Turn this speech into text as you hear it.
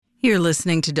You're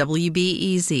listening to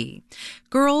WBEZ.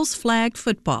 Girls flag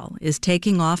football is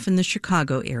taking off in the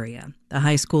Chicago area. The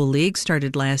high school league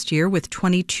started last year with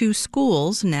 22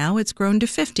 schools. Now it's grown to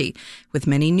 50, with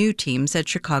many new teams at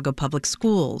Chicago Public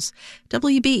Schools.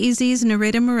 WBEZ's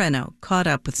Nereida Moreno caught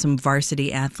up with some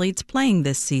varsity athletes playing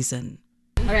this season.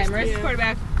 All right, Marissa's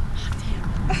quarterback.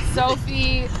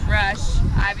 Sophie, rush.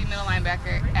 Ivy, middle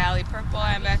linebacker. Allie, purple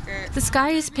linebacker. The sky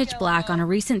is pitch black on a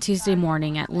recent Tuesday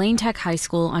morning at Lane Tech High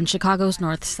School on Chicago's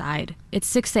north side. It's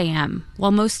 6 a.m.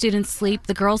 While most students sleep,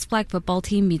 the girls' flag football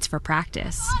team meets for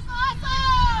practice.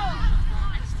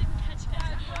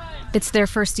 It's their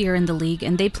first year in the league,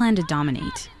 and they plan to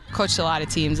dominate. Coached a lot of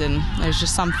teams, and there's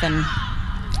just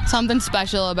something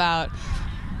special about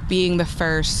being the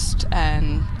first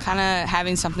and kind of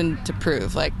having something to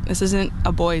prove. Like, this isn't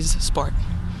a boys' sport.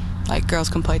 Like, girls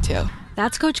can play too.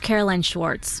 That's Coach Caroline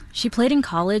Schwartz. She played in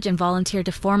college and volunteered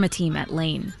to form a team at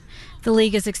Lane. The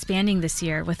league is expanding this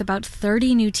year with about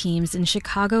 30 new teams in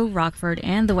Chicago, Rockford,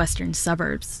 and the western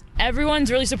suburbs. Everyone's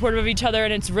really supportive of each other,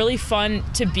 and it's really fun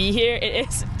to be here. It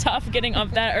is tough getting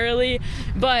up that early,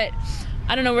 but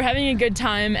I don't know, we're having a good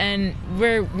time, and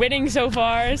we're winning so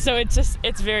far, so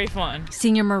it's very fun.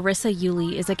 Senior Marissa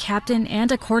Yulee is a captain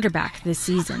and a quarterback this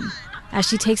season. As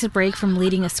she takes a break from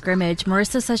leading a scrimmage,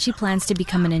 Marissa says she plans to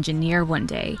become an engineer one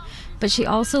day. But she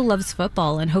also loves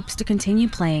football and hopes to continue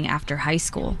playing after high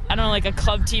school. I don't know, like a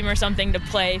club team or something to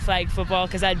play flag football,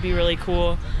 because that'd be really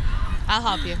cool. I'll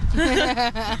help you.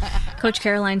 Coach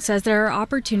Caroline says there are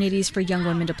opportunities for young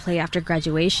women to play after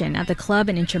graduation at the club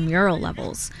and intramural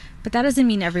levels. But that doesn't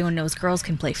mean everyone knows girls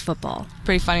can play football.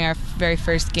 Pretty funny, our very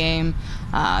first game,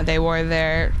 they wore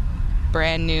their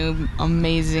brand new,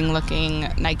 amazing looking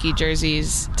Nike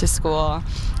jerseys to school.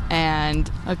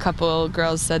 And a couple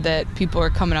girls said that people were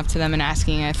coming up to them and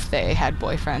asking if they had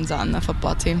boyfriends on the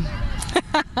football team.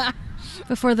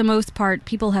 But for the most part,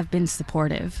 people have been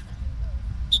supportive.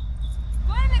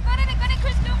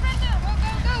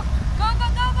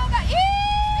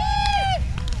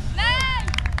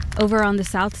 Over on the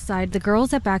south side, the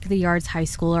girls at Back of the Yards High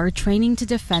School are training to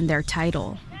defend their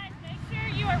title. Make sure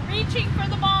you are reaching for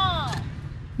the ball.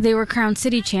 They were crowned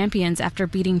city champions after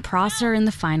beating Prosser in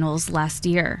the finals last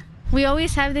year. We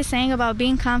always have this saying about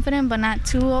being confident but not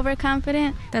too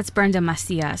overconfident. That's Brenda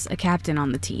Macias, a captain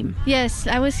on the team. Yes,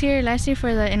 I was here last year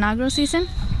for the inaugural season.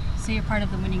 So you're part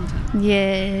of the winning team?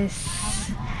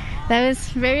 Yes. That was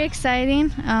very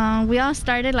exciting. We all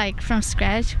started from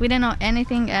scratch. We didn't know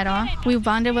anything at all. We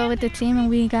bonded well with the team, and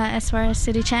we got as far as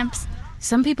city champs.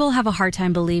 Some people have a hard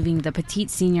time believing the petite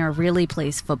senior really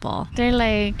plays football. They're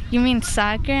like, you mean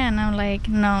soccer? And I'm like,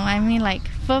 no, I mean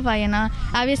football,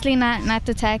 Obviously not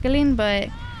the tackling, but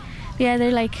yeah,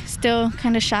 they're still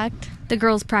kind of shocked. The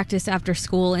girls practice after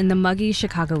school in the muggy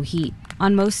Chicago heat.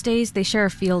 On most days, they share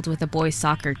a field with a boys'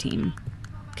 soccer team.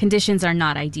 Conditions are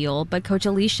not ideal, but Coach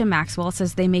Alicia Maxwell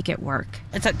says they make it work.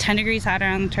 It's 10 degrees hotter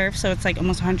on the turf, so it's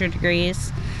almost 100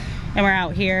 degrees, and we're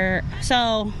out here.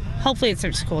 So hopefully it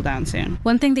starts to cool down soon.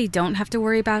 One thing they don't have to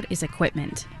worry about is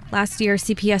equipment. Last year,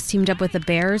 CPS teamed up with the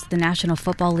Bears, the National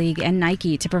Football League, and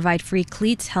Nike to provide free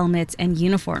cleats, helmets, and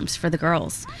uniforms for the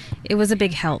girls. It was a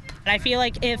big help. I feel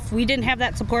like if we didn't have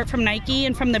that support from Nike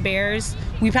and from the Bears,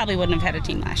 we probably wouldn't have had a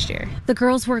team last year. The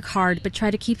girls work hard but try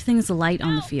to keep things light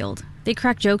on the field. They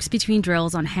crack jokes between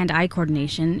drills on hand-eye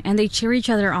coordination, and they cheer each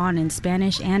other on in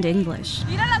Spanish and English.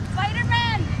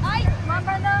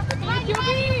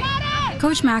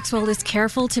 Coach Maxwell is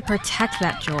careful to protect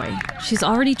that joy. She's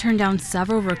already turned down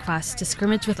several requests to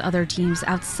scrimmage with other teams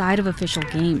outside of official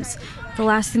games. The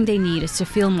last thing they need is to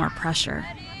feel more pressure.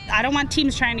 I don't want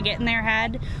teams trying to get in their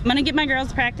head. I'm going to get my girls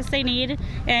the practice they need,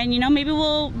 and maybe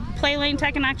we'll play Lane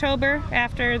Tech in October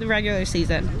after the regular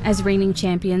season. As reigning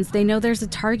champions, they know there's a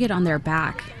target on their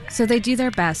back, so they do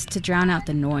their best to drown out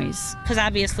the noise. Because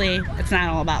obviously, it's not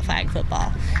all about flag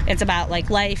football. It's about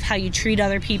life, how you treat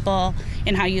other people,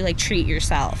 and how you treat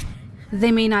yourself.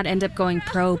 They may not end up going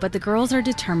pro, but the girls are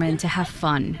determined to have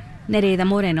fun. Nereida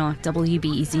Moreno,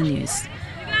 WBEZ News.